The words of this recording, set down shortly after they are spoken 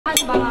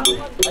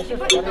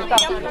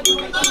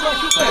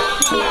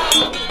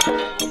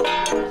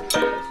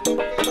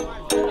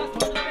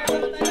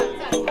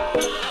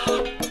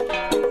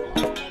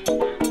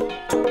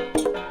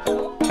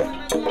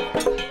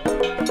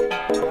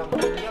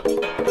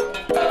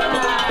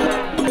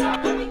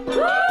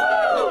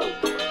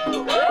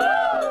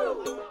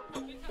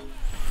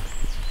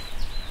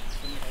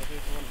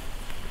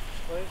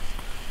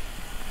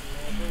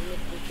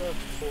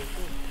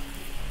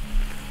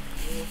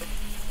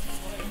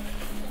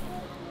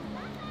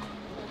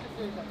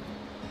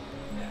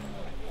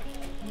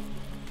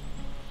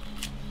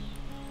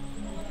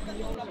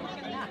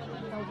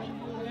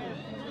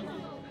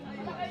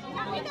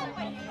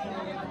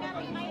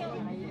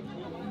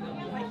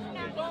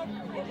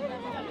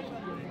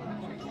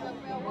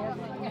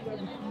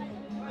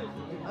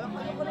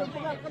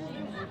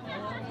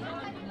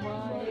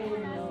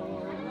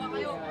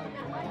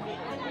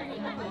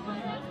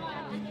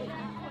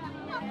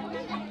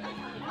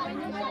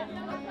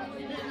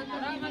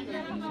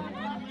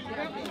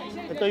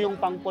Ito yung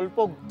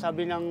pangpulpog,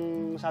 sabi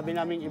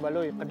naming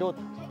Ibaloy, kadot.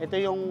 Ito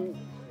yung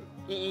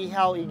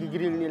iihaw,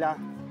 igigrill nila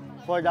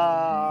for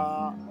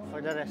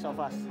the rest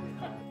of us.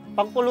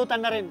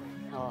 Pangpulutan na rin.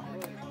 Oh.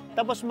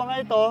 Tapos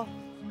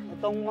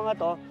itong mga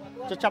to,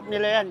 chachap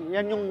nila yan.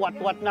 Yan yung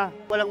wat-wat na.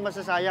 Walang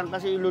masasayang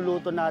kasi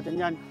iluluto natin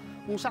yan.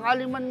 Kung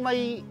sakali man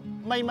may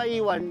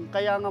maiwan,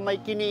 kaya nga may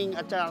kining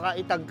at saka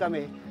itag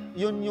kami,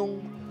 yun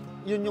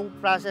yung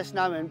process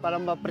namin para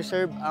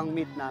ma-preserve ang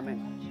meat namin.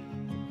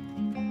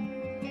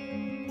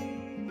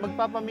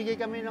 Magpapamigay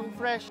kami ng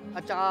fresh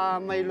at saka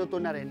may luto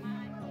na rin.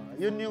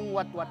 Yun yung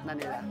wat-wat na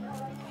nila.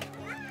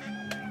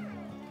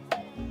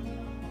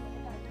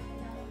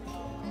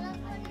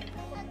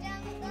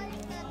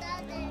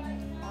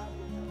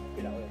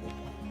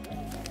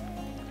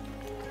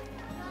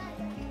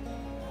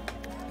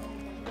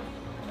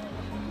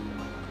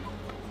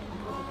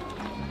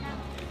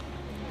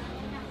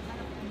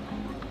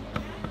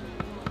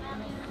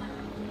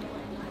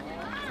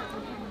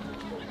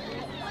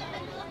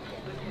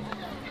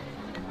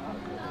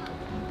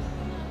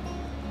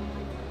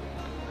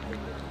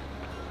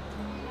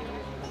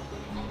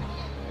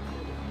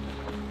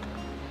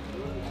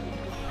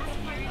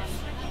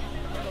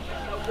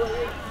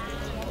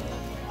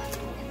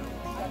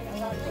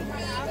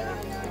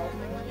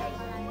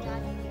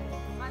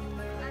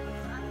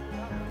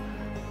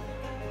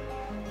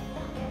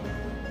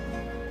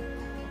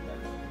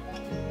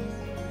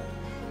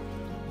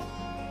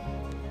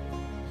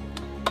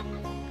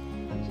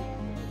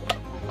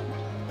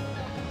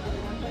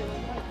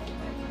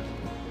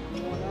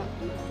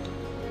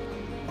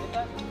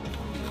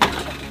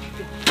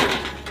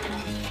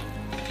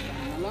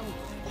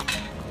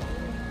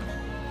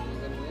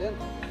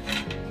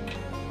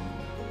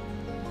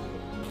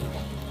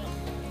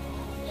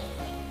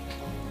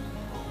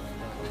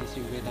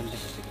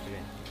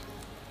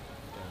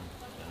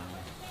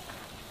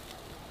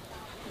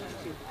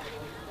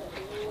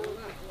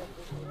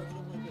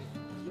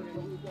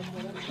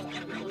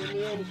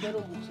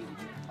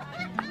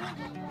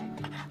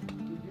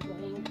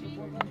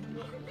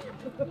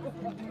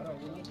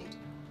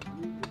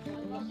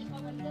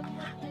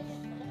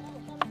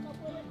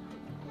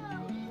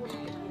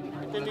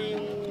 Ito na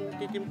yung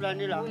titimpla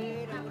nila.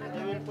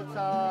 They will put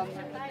some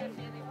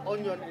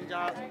onion and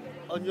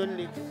onion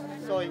leeks,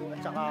 soy at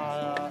saka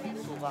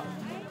suka.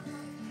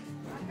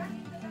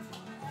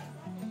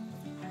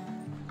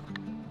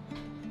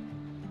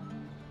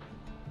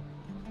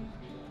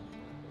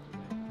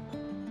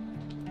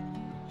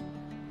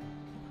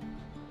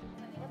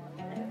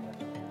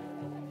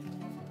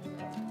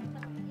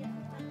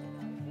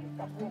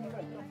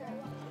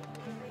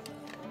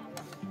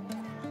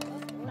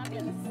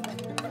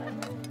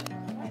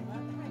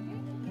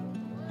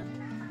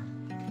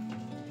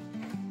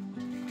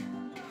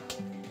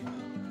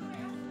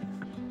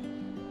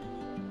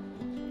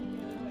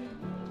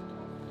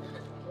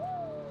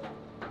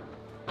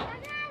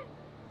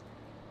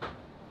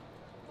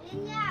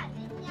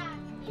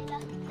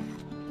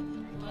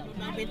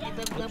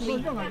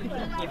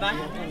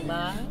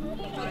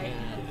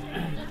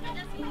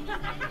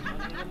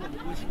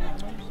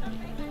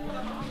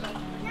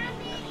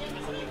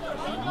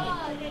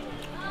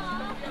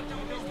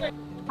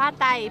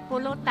 Patay,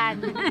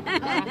 pulutan.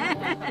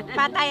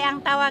 Patay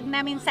ang tawag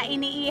namin sa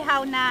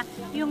iniihaw na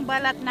yung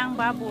balat ng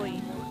baboy.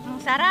 Ang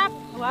sarap.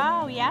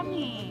 Wow,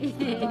 yummy.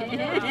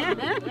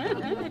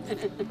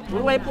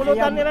 May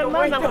pulutan nila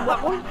man,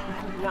 nakabakol.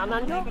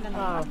 Nganan nyo.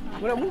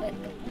 Wala mo.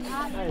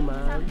 Ay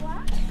man.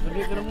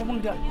 Lagi ka mo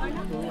mangga.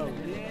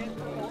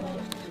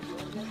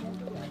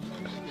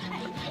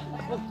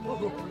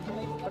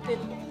 Patit.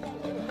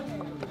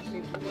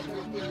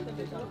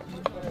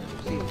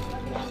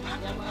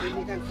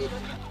 Ini kan kit.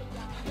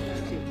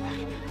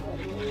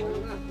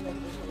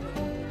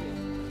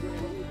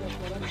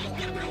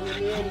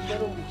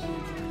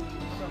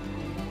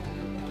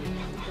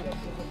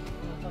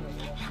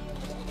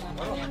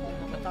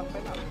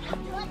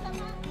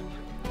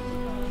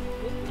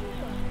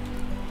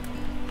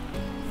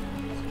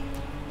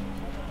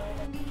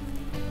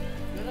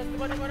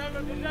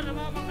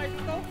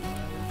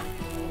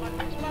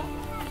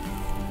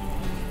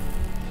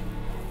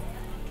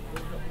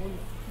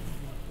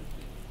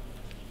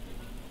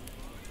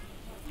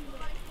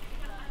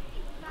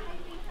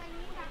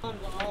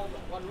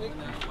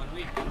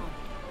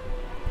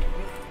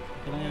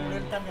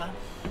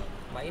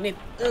 Mainit.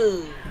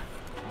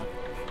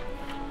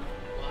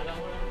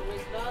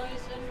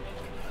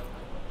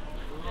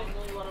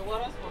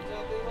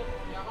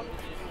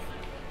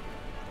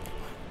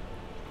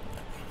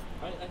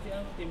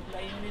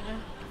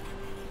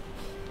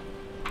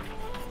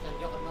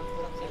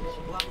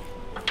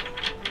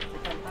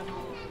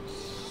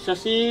 Siya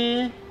si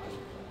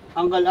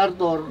Uncle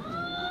Arthur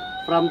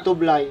from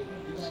Tublay.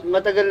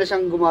 Matagal na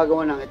siyang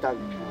gumagawa ng etag.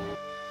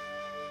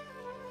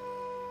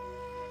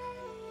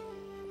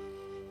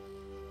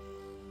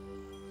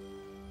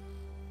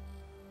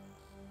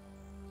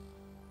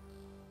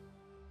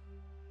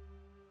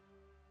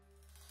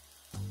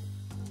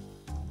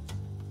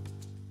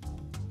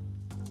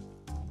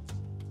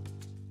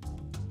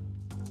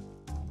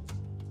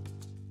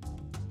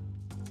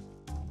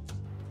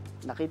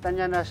 Nakita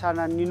niya na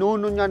sana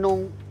ninuno niya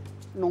nung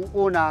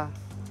una,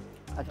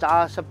 at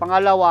saka sa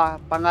pangalawa,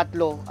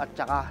 pangatlo, at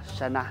saka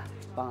siya na,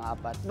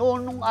 pang-apat.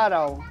 Nung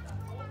araw,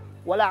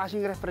 wala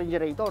kasing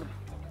refrigerator.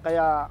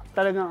 Kaya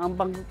talagang ang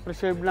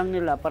pang-preserve lang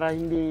nila para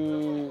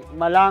hindi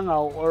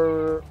malangaw or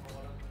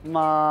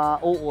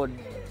mauod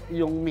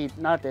yung meat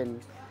natin,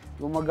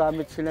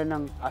 gumagamit sila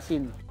ng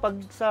asin.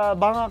 Pag sa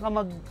banga ka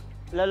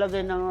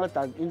maglalagay ng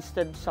etag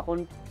instead sa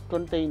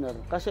container,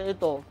 kasi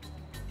ito,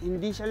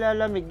 hindi siya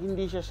lalamig,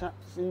 hindi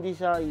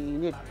siya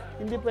iinit.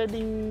 Hindi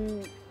pwedeng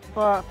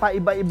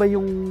paiba-iba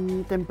yung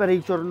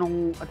temperature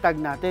ng etag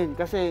natin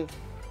kasi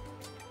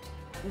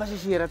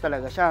masisira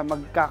talaga siya,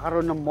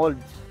 magkakaroon ng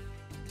molds.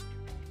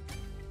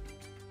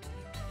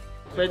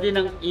 Pwede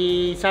nang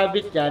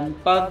isabit yan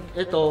pag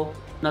ito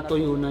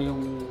natuyo na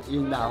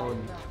yung dahon.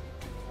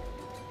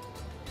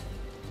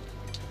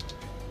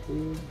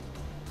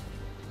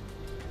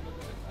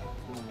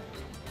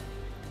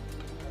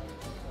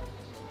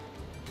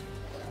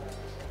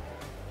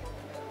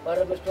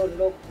 Para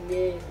masunog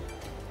ni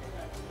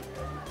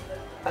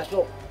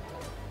asok.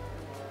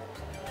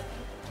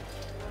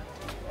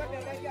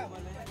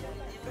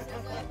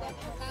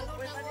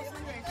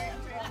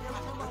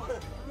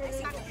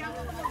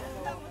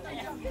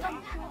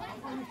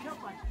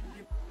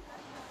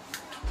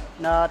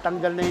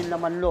 Natanggal na yung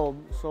laman loob,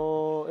 so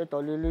ito,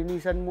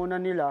 lilinisan muna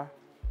nila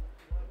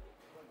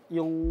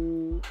yung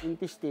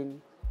intestine.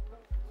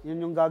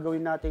 Yun yung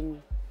gagawin nating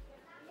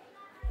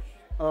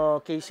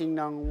casing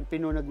ng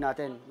pinuneg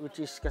natin,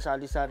 which is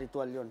kasali sa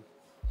ritual yon.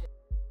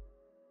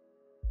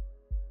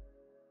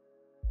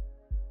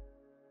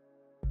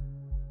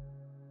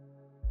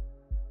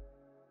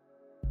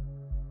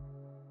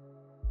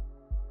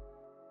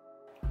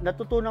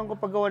 Natutunan ko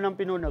paggawa ng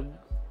pinuneg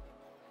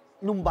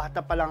nung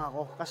bata pa lang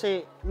ako.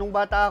 Kasi nung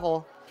bata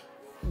ako,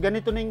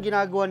 ganito na yung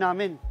ginagawa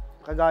namin,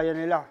 kagaya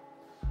nila.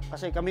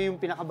 Kasi kami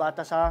yung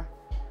pinakabata sa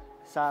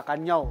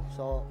Cañao.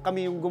 So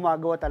kami yung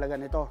gumagawa talaga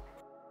nito.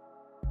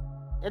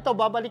 Ito,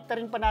 babalik ta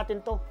rin pa natin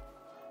to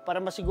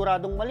para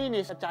masiguradong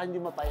malinis at saka hindi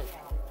mapait.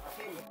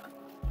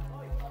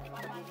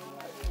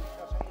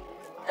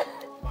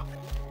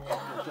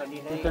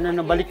 Ito na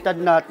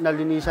nabaliktad na at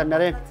nalinisan na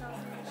rin.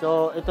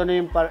 So ito na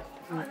yung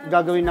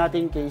gagawin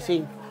nating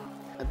casing.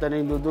 Ito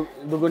na yung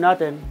dugo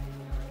natin.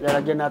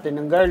 Lalagyan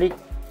natin ng garlic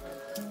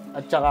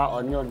at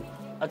saka onion.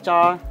 At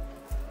saka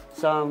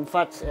some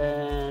fats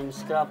and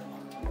scrap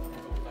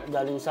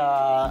galing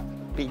sa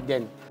pig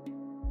din.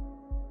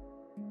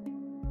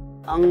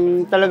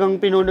 Ang talagang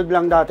pinuneg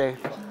lang dati,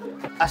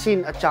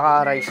 asin at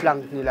saka rice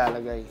lang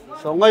nilalagay.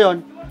 So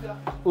ngayon,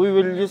 we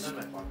will use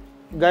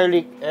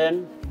garlic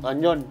and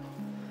onion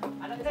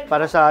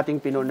para sa ating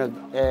pinuneg.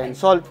 And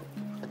salt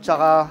at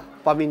saka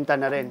paminta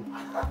na rin.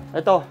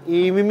 Ito,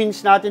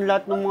 i-mince natin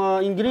lahat ng mga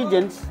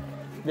ingredients.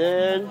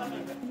 Then,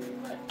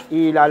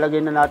 ilalagay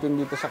na natin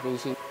dito sa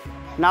casing.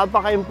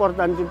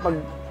 Napaka-importante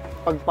yung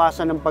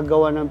pagpasa ng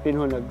paggawa ng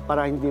pinuneg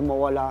para hindi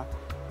mawala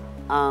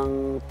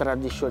ang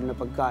tradisyon na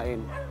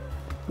pagkain.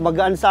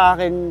 Magaan sa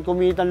akin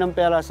kumita ng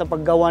pera sa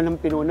paggawa ng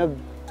pinuneg.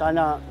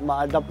 Sana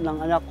ma-adapt ng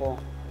anak ko.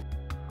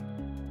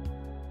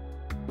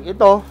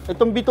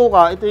 Itong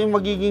bituka, ito yung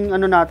magiging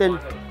natin,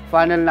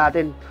 funnel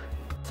natin.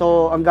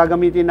 So, ang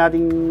gagamitin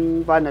nating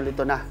funnel,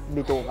 ito na,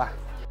 bituka.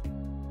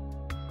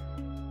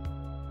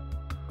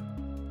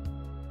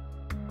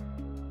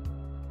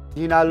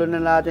 Hinalo na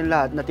natin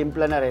lahat,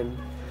 natimpla na rin.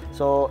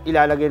 So,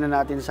 ilalagay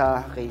na natin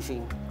sa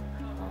casing.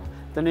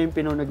 Ito na yung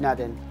pinuneg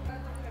natin.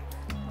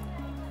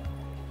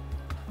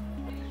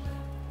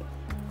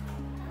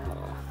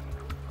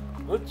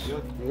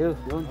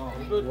 Yun.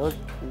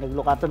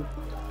 Naglukatan.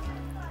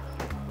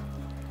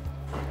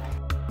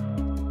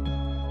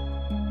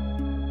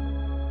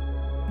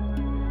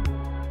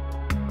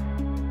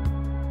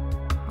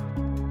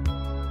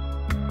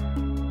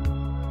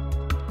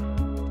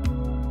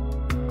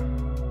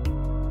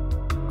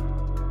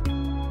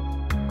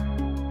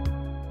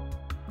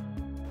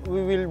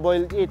 We will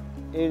boil it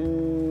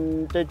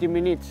in 30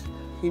 minutes.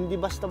 Hindi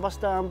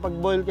basta-basta ang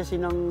pag-boil kasi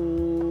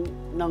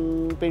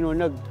ng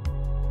pinuneg.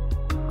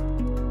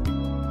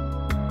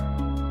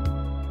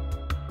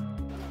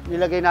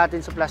 Nilagay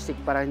natin sa plastic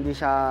para hindi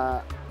siya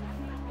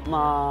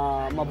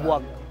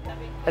mabuwag.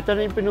 Ito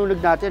na yung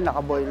pinuneg natin,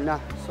 naka-boil na.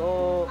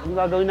 So, ang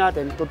gagawin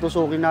natin,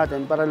 tutusukin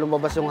natin para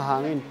lumabas yung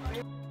hangin.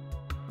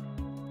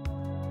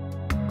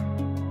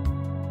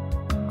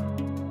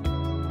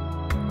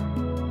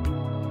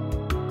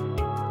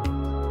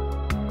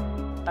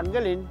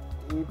 Tanggalin,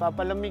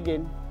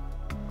 ipapalamigin,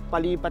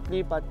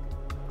 palipat-lipat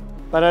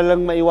para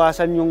lang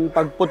maiwasan yung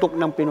pagputok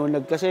ng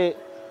pinuneg. Kasi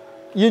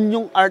yun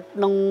yung art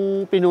ng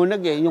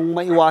pinuneg eh, yung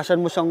maiwasan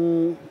mo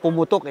siyang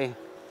pumutok eh.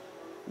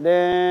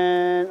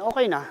 Then,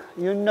 okay na.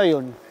 Yun na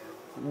yun.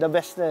 The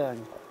best na yun.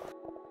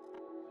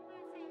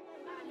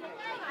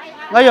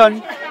 Ngayon,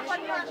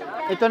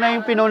 ito na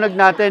yung pinuneg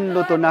natin,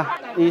 luto na.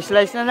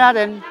 I-slice na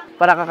natin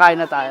para kakain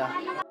na tayo.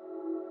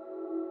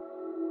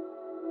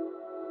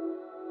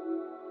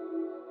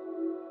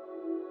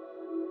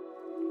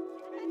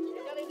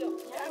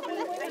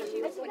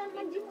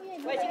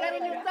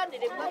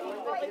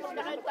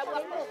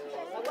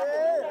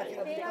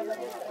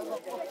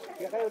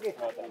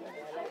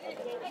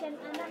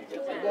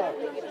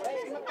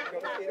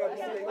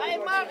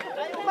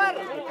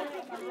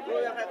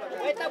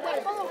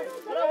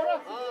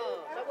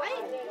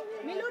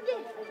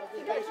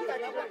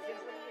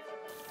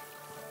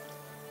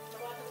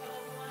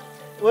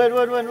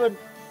 Wait.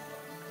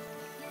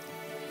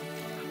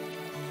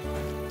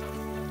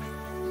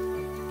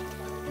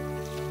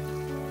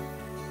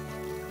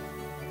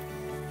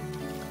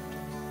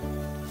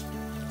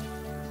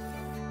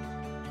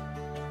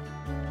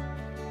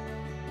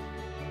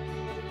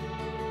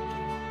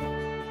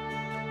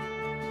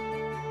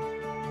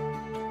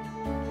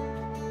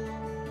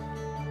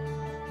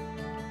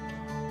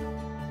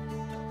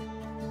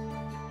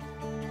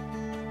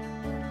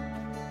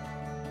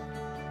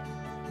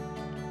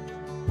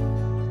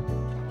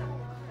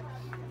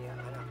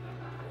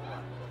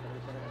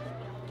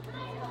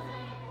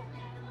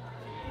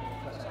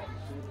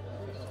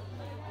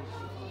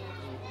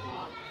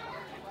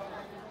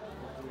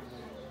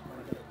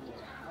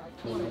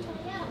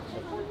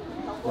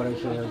 Walang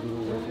siya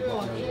dulu.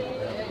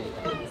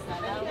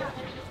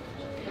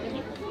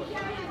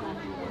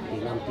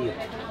 Nanti.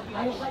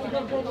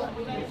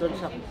 Ito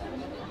sa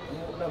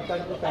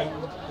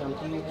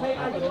Nanti.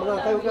 Ating mga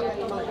tayo ka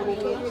mga kunin.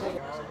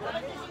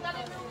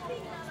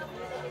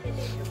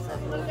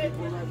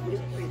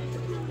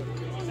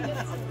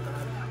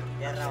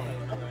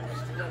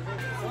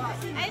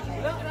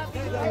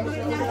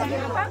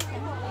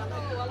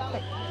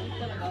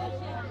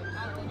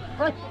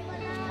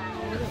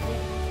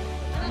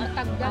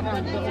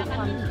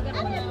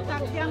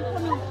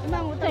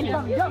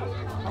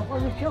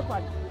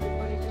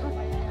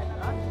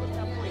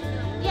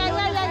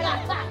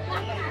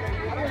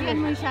 Yan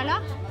mo siya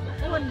lang?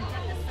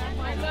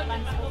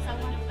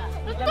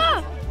 Ito!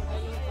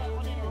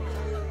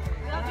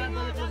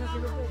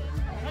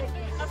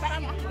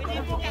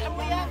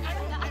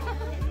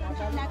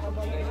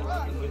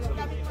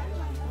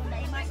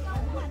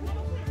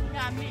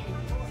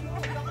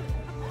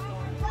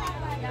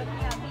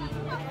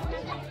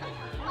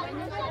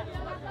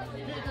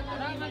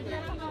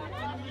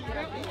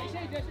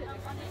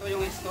 Ito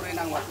yung history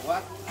ng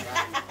watwat.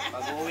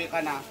 Pag uuwi ka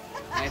na,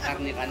 may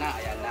karne ka na,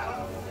 ayan na.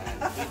 Ayan.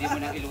 Pwede mo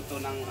nang iluto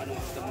ng anong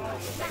gusto mo.